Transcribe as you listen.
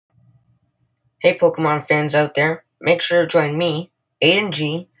Hey Pokemon fans out there, make sure to join me, Aiden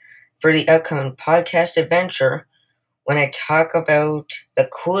G, for the upcoming podcast adventure when I talk about the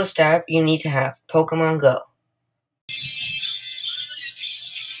coolest app you need to have, Pokemon Go.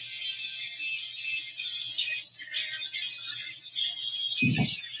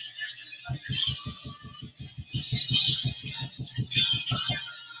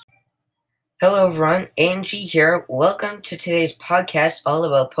 Hello everyone, Aiden G here. Welcome to today's podcast all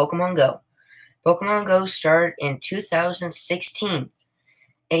about Pokemon Go. Pokemon Go started in 2016.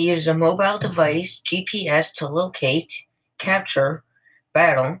 It uses a mobile device, GPS, to locate, capture,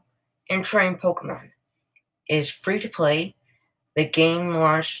 battle, and train Pokemon. It is free to play. The game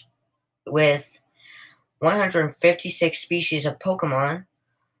launched with 156 species of Pokemon,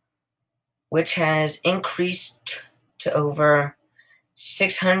 which has increased to over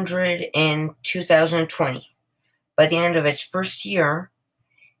 600 in 2020. By the end of its first year,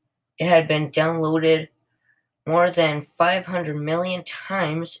 it had been downloaded more than 500 million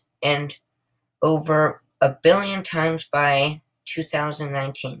times and over a billion times by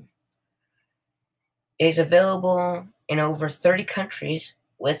 2019. It is available in over 30 countries,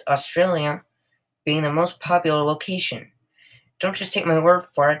 with Australia being the most popular location. Don't just take my word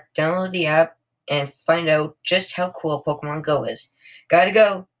for it. Download the app and find out just how cool Pokemon Go is. Gotta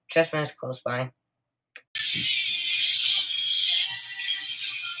go. Chessman is close by.